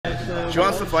She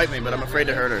wants to fight me, but I'm afraid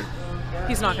to hurt her.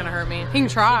 He's not gonna hurt me. He can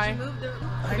try.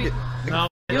 No.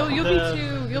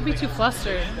 You'll be too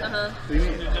flustered.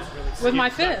 With my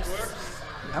fists.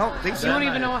 I don't think so. You won't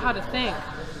even know how to think.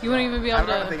 You won't even be able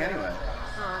to. I don't think anyway.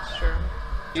 Oh, that's true.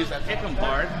 Use that hit him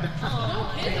hard.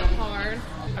 Oh, hit him hard.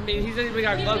 I mean, he said we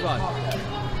got gloves on.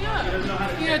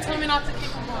 Yeah. You know, tell me not to kick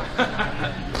him hard.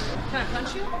 Can I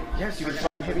punch you? Yes, you can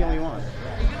hit me all you want. Are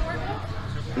you gonna work out?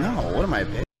 No, what am I, a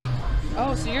bitch?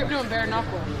 Oh, so you're doing bare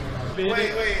knuckle.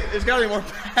 Wait, there's gotta be more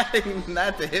padding than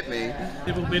that to hit me.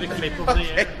 It will be the clip of the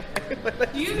air.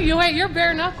 You're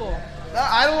bare knuckle. No,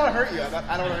 I don't want to hurt you.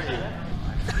 I don't hurt you.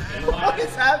 What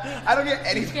is that? I don't get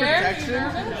any protection. You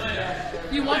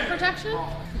nervous? You want protection?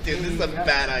 Dude, this is a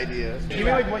bad idea. Give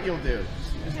me like what you'll do.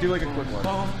 Just do like a quick one.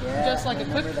 Just like a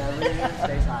quick.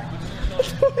 Stays high.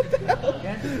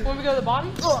 Want me to go to the body?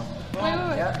 Wait.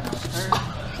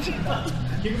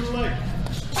 Give me the leg.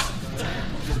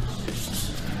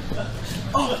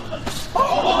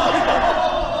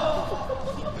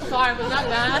 Sorry, was that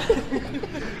bad?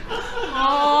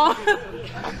 Oh.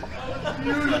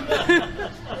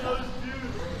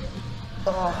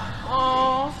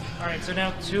 Oh. Alright, so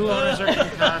now 2 owners are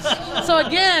concussed. So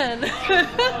again.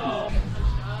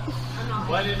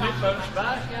 Why didn't you punch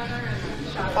back?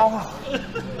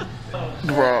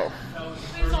 Bro.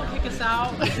 Please don't kick us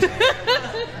out.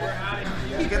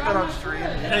 You get that on stream.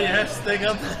 Hey, yes, they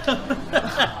got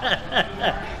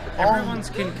Everyone's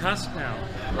concussed now.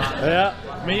 Yeah,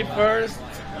 me first.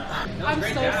 I'm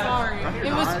so sorry.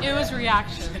 It was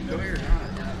reaction.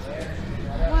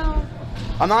 Well,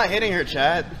 I'm not hitting her,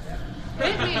 chat.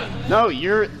 hit me. No,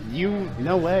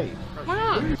 no way. Why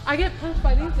not? I get punched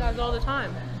by these guys all the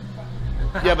time.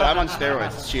 Yeah, but I'm on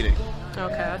steroids. It's cheating.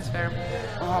 Okay, that's fair.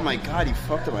 Oh my god, you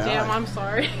fucked up my Damn, eye. I'm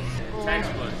sorry. Thanks,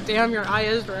 bud. Damn, your eye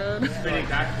is red. Pretty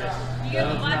cactus. You get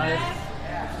a black eye?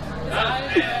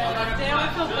 Damn,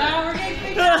 I feel bad. We're getting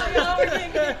kicked out. We're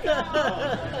getting kicked out.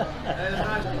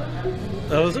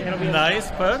 That was a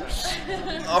nice punch.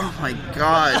 Oh my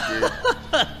god, dude.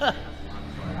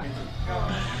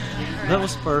 That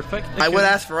was perfect. I would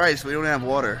ask for ice, we don't have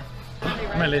water.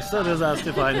 Melissa just asked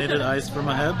if I needed ice for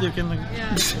my head. You can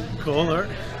call her.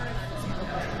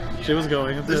 She was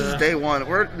going. This is day one.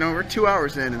 We're 2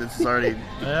 hours in and this is already.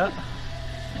 Yeah.